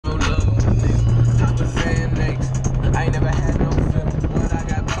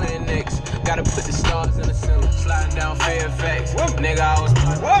Nigga, I was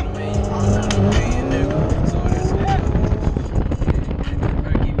talking to me, nigga. So that's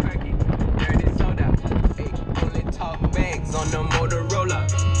perky, dirty soda. Hey, only talk bags on the Motorola.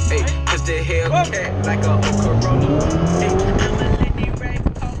 Hey, push the Hellcat like a Corolla. Hey, I'ma let these rags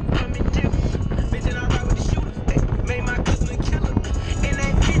talk from me, Jim. Bitch, and I ride with the shooters. Hey, made my cousin a killer. And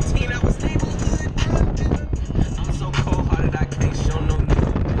at 15, I was neighborhood drug dealer. I'm so cold-hearted, I can't show no nigga.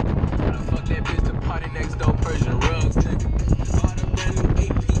 I fuck that bitch to party next door, Persian rugs, nigga. Bought a brand new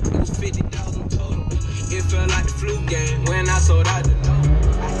AP, it was 50,000 total. It felt like the flu game when I sold out the note.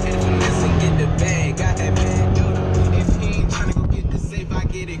 I had to finesse and get the bag, got that bag dodo. If he ain't tryna go get the safe, I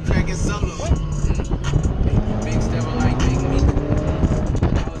get it cracking solo. Big stepper like Big Meat.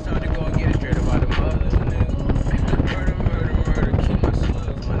 I was trying to go and get it straight about the mother, nigga. Murder, keep my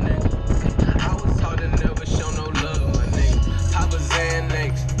slugs, my nigga. I was taught to never show no love, my nigga. Top of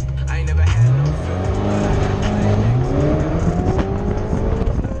Xanax, I ain't never had no feeling, but I got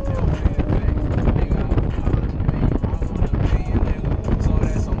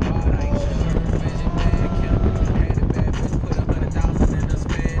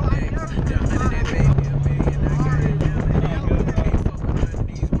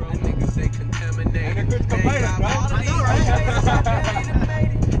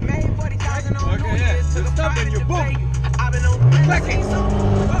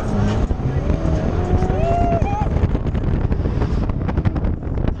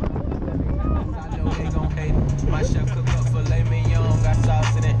my chef cook up filet mignon, got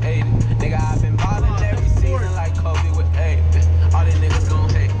sauce in it, ate it. Nigga, I've been ballin' every season like Kobe with 8. All these niggas gon'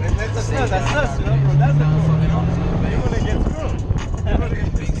 hate. That's nuts, you know, bro. That's the cool. You wanna get screwed.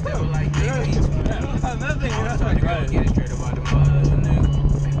 Big stepper like Big Meat. Nothing, you know. Right. Get it straight about the mother, nigga.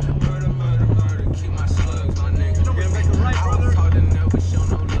 Murder, keep my slugs, my nigga. You're gonna make it right, brother. I was taught to never show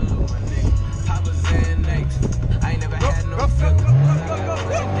no love, my nigga. Top of Xanax, I ain't never had no feeling, but I got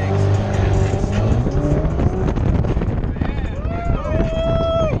Xanax.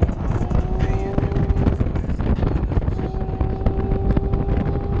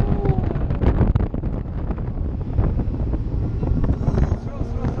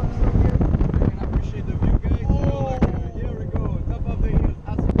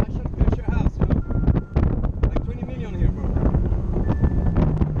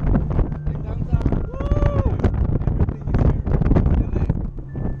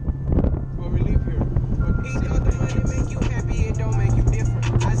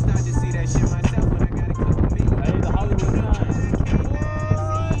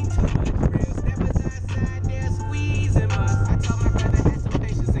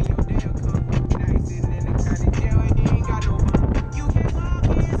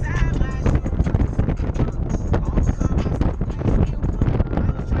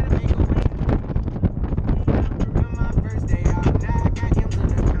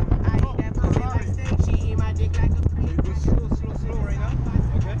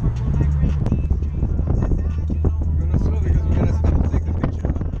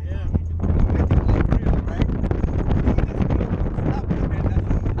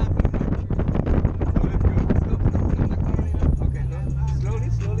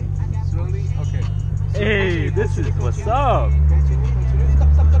 Hey, this is what's up. Stop.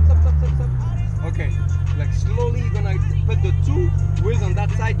 Okay, like slowly you're gonna put the two wheels on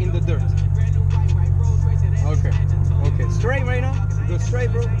that side in the dirt. Okay, straight right now. Go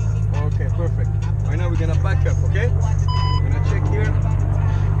straight, bro. Okay, perfect. Right now we're gonna back up, okay? We're gonna check here.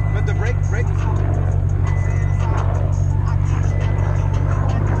 Put the brake.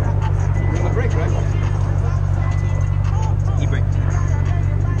 You're gonna brake, right? E-brake.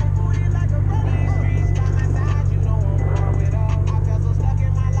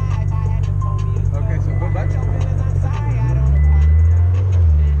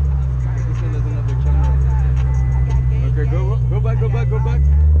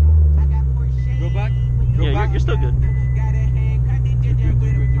 Go back. Yeah, you're still good.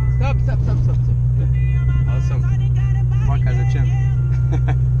 Stop. Awesome. Mark has a champ.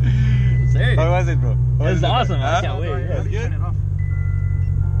 Serious? How was it, bro? It was awesome. I can't wait. Yeah. Good? Turn it off.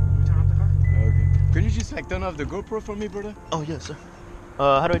 We turn off the car? Okay. Can you just like turn off the GoPro for me, brother? Oh, yes, sir.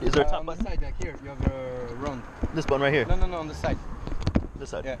 How do I do? Is there a top on the button? side, like here. You have a round. This button right here? No, on the side. This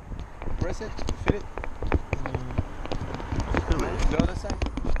side? Yeah. Press it. Fit it. The other side.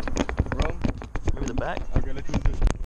 Round. Maybe the back? Okay, let me do it.